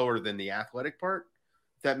comes slower than the athletic part.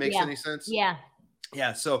 If that makes any sense. Yeah.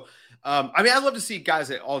 Yeah. So, I'd love to see guys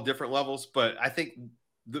at all different levels, but I think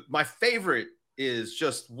my favorite is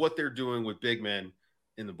just what they're doing with big men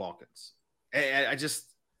in the Balkans. And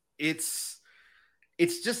it's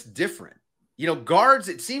just different. Guards,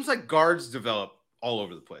 it seems like guards develop all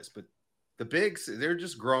over the place, but the bigs, they're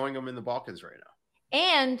just growing them in the Balkans right now.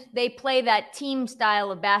 And they play that team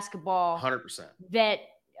style of basketball 100%. That,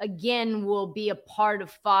 again, will be a part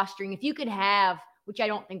of fostering. If you could have, which I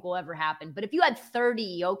don't think will ever happen, but if you had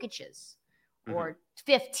 30 Jokic's or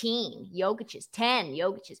 15 Jokic's, 10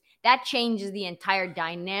 Jokic's, that changes the entire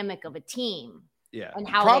dynamic of a team. Yeah. And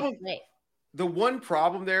how they play. The one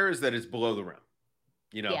problem there is that it's below the rim.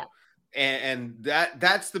 And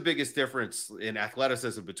that's the biggest difference in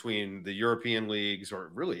athleticism between the European leagues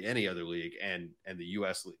or really any other league and the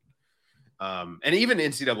US league. And even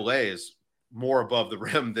NCAA is more above the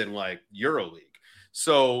rim than like Euro League.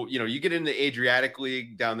 So, you get in the Adriatic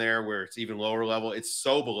League down there where it's even lower level. It's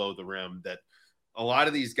so below the rim that a lot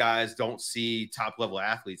of these guys don't see top level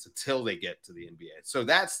athletes until they get to the NBA. So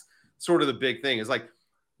that's sort of the big thing is like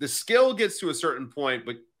the skill gets to a certain point,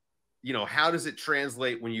 but how does it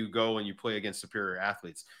translate when you go and you play against superior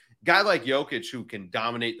athletes? A guy like Jokic who can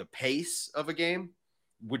dominate the pace of a game,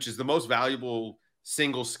 which is the most valuable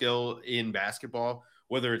single skill in basketball,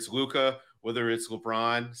 whether it's Luka, whether it's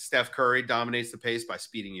LeBron. Steph Curry dominates the pace by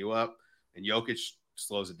speeding you up, and Jokic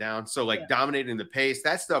slows it down. So dominating the pace,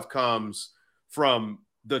 that stuff comes from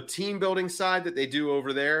the team building side that they do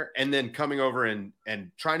over there, and then coming over and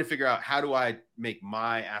trying to figure out how do I make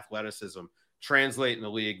my athleticism translate in the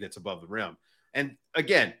league that's above the rim. And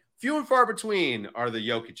again, few and far between are the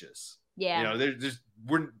Jokic's. Yeah.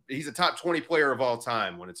 He's a top 20 player of all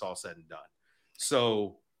time when it's all said and done.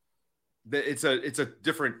 So it's a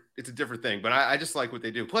different thing, but I just like what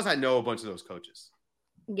they do. Plus I know a bunch of those coaches.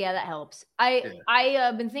 Yeah, that helps. I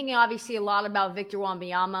have been thinking obviously a lot about Victor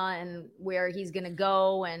Wembanyama and where he's going to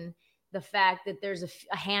go, and the fact that there's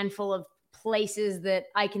a handful of places that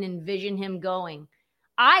I can envision him going.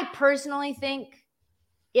 I personally think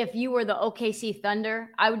if you were the OKC Thunder,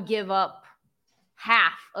 I would give up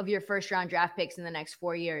half of your first round draft picks in the next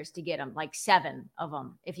 4 years to get him, like 7 of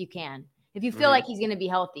them, if you can. If you feel like he's going to be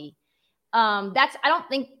healthy. I don't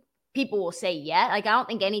think people will say yet. Like, I don't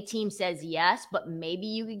think any team says yes, but maybe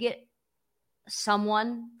you could get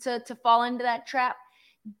someone to fall into that trap.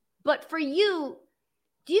 But for you,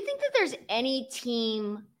 do you think that there's any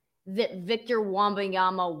team that Victor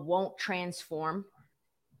Wembanyama won't transform?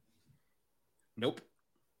 Nope.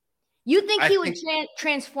 You think he would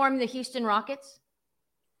transform the Houston Rockets?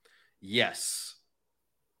 Yes.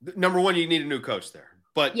 Number one, you need a new coach there.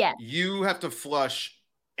 But you have to flush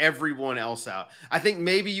everyone else out. I think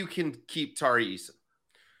maybe you can keep Tari Eason.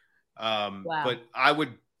 But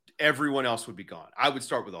everyone else would be gone. I would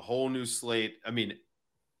start with a whole new slate. I mean,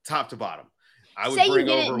 top to bottom. I would bring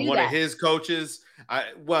over one of his coaches.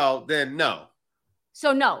 Then no.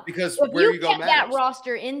 So no. Because if where you go matters. That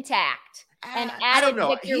roster intact and added I don't know.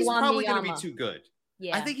 Victor He's Wembanyama. Probably going to be too good.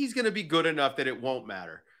 Yeah. I think he's going to be good enough that it won't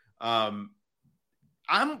matter.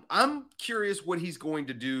 I'm curious what he's going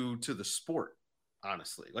to do to the sport,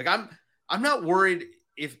 honestly. Like I'm not worried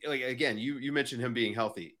if, like, again, you mentioned him being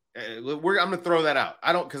healthy. I'm going to throw that out.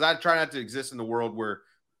 Because I try not to exist in the world where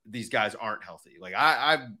these guys aren't healthy. Like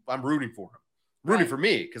I'm rooting for him, rooting for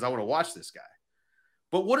me because I want to watch this guy.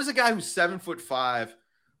 But what is a guy who's 7'5"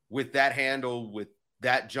 with that handle, with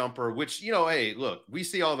that jumper, which, hey, look, we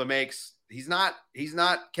see all the makes. He's not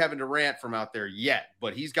Kevin Durant from out there yet,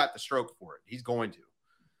 but he's got the stroke for it. He's going to.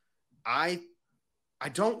 I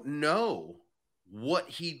don't know what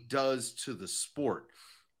he does to the sport.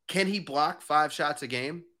 Can he block 5 shots a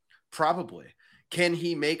game? Probably. Can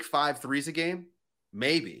he make 5 threes a game?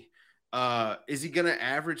 Maybe. Is he going to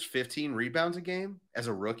average 15 rebounds a game as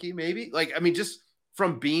a rookie? Maybe. Like, I mean, just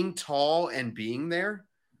from being tall and being there,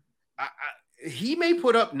 he may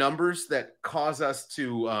put up numbers that cause us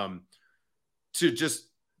to just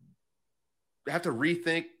have to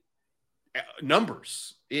rethink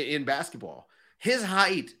numbers in basketball. His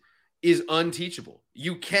height is unteachable.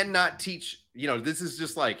 You cannot teach, this is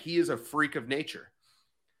just like, he is a freak of nature.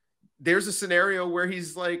 There's a scenario where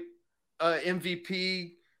he's like a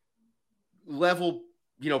MVP level,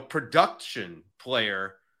 production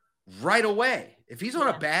player right away. If he's on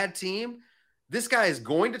a bad team, this guy is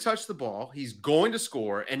going to touch the ball. He's going to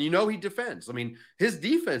score. And he defends. I mean, his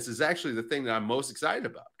defense is actually the thing that I'm most excited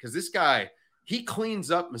about, because this guy, he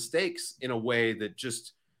cleans up mistakes in a way that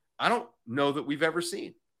just, I don't know that we've ever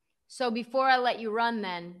seen. So before I let you run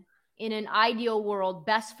then, in an ideal world,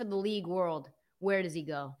 best for the league world, where does he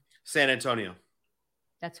go? San Antonio.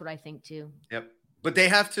 That's what I think too. Yep. But they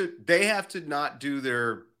have to not do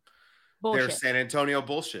their San Antonio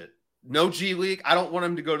bullshit. No G League. I don't want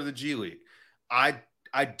him to go to the G League. I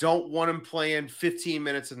don't want him playing 15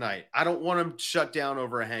 minutes a night. I don't want him shut down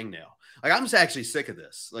over a hangnail. Like, I'm just actually sick of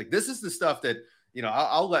this. Like, this is the stuff that,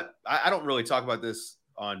 I don't really talk about this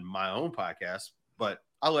on my own podcast, but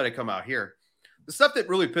I'll let it come out here. The stuff that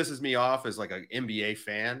really pisses me off as like an NBA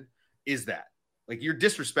fan is that, like, you're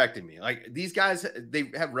disrespecting me. Like, these guys,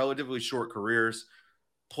 they have relatively short careers.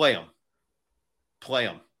 Play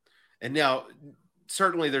them. And now,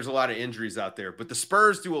 certainly there's a lot of injuries out there, but the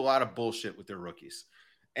Spurs do a lot of bullshit with their rookies.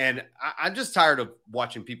 And I'm just tired of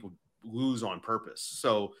watching people lose on purpose.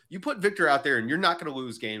 So you put Victor out there and you're not going to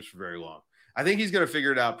lose games for very long. I think he's going to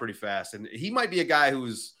figure it out pretty fast. And he might be a guy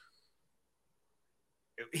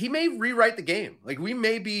he may rewrite the game. Like, we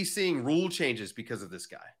may be seeing rule changes because of this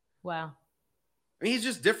guy. Wow. I mean, he's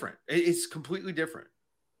just different. It's completely different.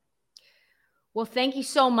 Well, thank you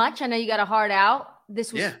so much. I know you got a heart out.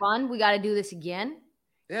 This was fun. We got to do this again.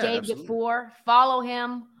 Yeah, Dave Dufour, follow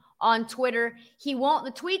him on Twitter. The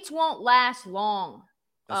tweets won't last long.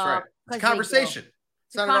 That's right. It's a conversation.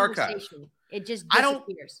 It's not an archive. It just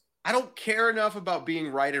disappears. I don't care enough about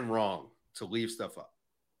being right and wrong to leave stuff up.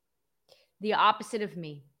 The opposite of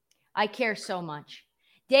me. I care so much.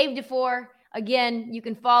 Dave Dufour, again, you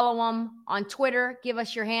can follow him on Twitter. Give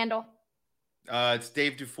us your handle. It's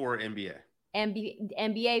Dave Dufour NBA.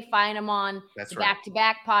 NBA, find him on That's the right.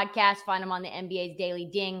 Back-to-Back podcast. Find him on the NBA's Daily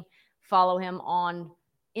Ding. Follow him on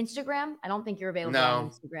Instagram. I don't think you're available on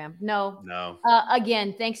Instagram. No.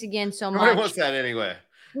 Again, thanks again so much. What's that anyway?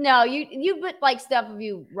 No, you put like stuff of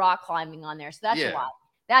you rock climbing on there. So that's a lie.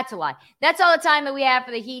 That's a lie. That's all the time that we have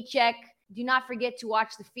for the Heat Check. Do not forget to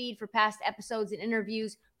watch the feed for past episodes and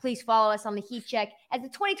interviews. Please follow us on the Heat Check as the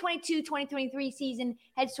 2022-2023 season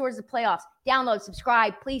heads towards the playoffs. Download,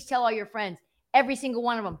 subscribe. Please tell all your friends, every single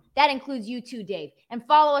one of them. That includes you too, Dave. And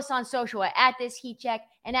follow us on social at this Heat Check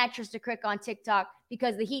and at Trista Crick on TikTok,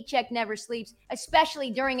 because the Heat Check never sleeps,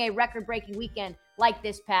 especially during a record-breaking weekend like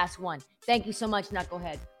this past one. Thank you so much,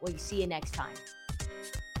 Knucklehead. We'll see you next time.